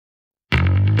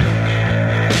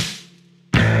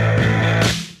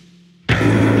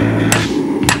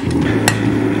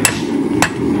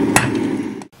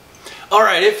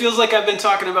Alright, it feels like I've been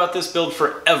talking about this build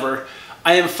forever.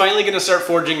 I am finally going to start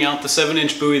forging out the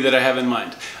 7-inch bowie that I have in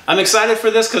mind. I'm excited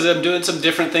for this because I'm doing some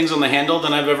different things on the handle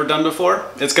than I've ever done before.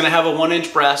 It's going to have a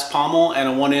 1-inch brass pommel and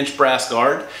a 1-inch brass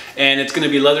guard, and it's going to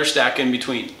be leather stack in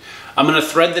between. I'm going to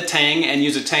thread the tang and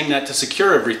use a tang nut to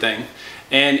secure everything,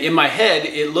 and in my head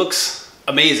it looks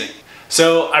amazing.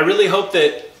 So I really hope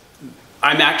that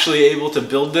I'm actually able to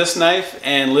build this knife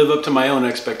and live up to my own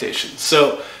expectations.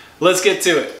 So let's get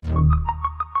to it.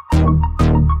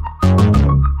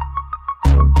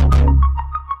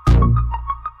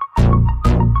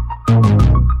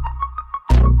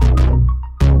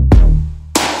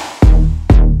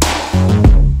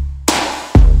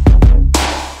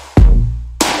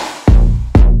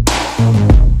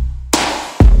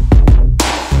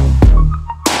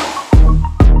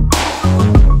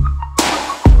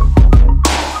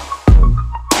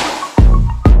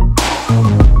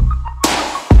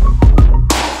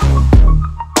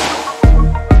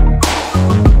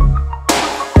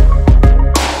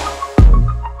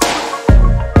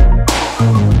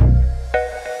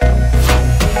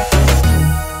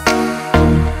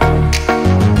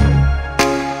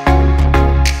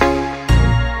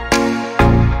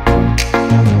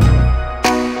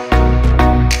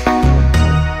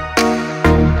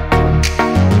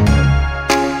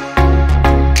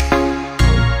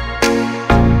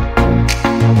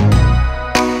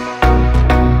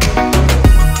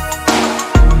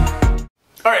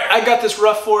 I got this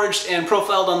rough forged and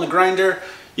profiled on the grinder.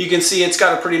 You can see it's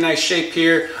got a pretty nice shape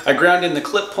here. I ground in the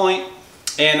clip point,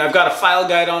 and I've got a file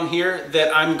guide on here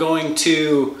that I'm going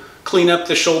to clean up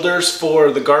the shoulders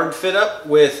for the guard fit up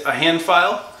with a hand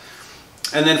file.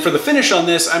 And then for the finish on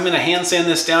this, I'm going to hand sand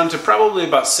this down to probably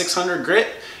about 600 grit,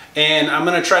 and I'm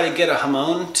going to try to get a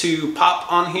hamon to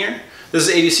pop on here. This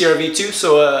is ADCR V2,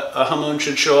 so a hamon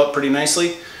should show up pretty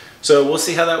nicely. So we'll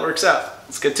see how that works out.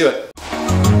 Let's get to it.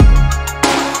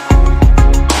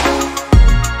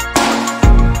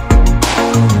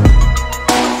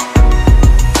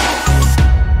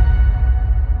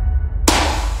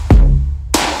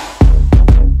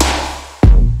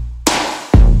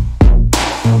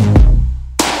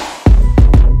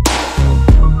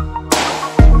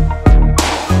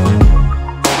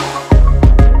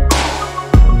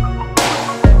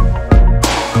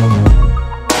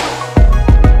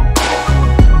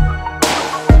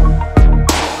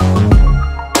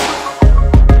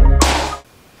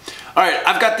 Alright,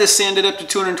 I've got this sanded up to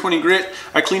 220 grit.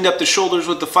 I cleaned up the shoulders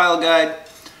with the file guide.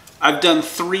 I've done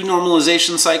 3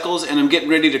 normalization cycles and I'm getting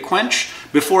ready to quench.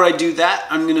 Before I do that,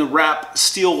 I'm going to wrap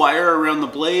steel wire around the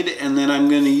blade, and then I'm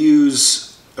going to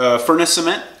use furnace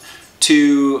cement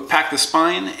to pack the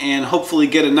spine and hopefully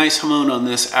get a nice hamon on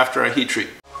this after I heat treat.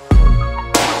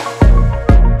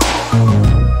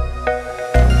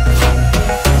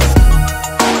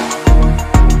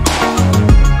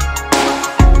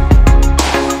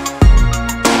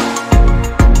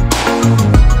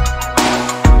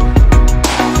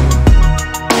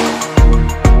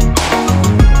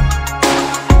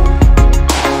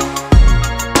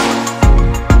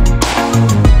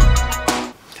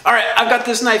 I've got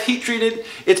this knife heat treated.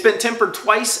 It's been tempered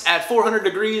twice at 400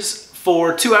 degrees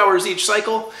for 2 hours each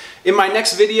cycle. In my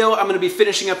next video, I'm going to be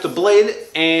finishing up the blade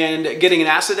and getting an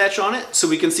acid etch on it so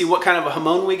we can see what kind of a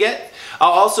hamon we get.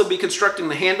 I'll also be constructing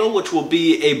the handle, which will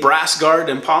be a brass guard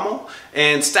and pommel,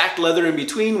 and stacked leather in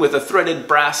between with a threaded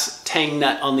brass tang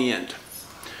nut on the end.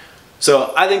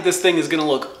 So I think this thing is going to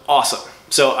look awesome.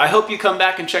 So I hope you come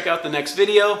back and check out the next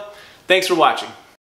video. Thanks for watching.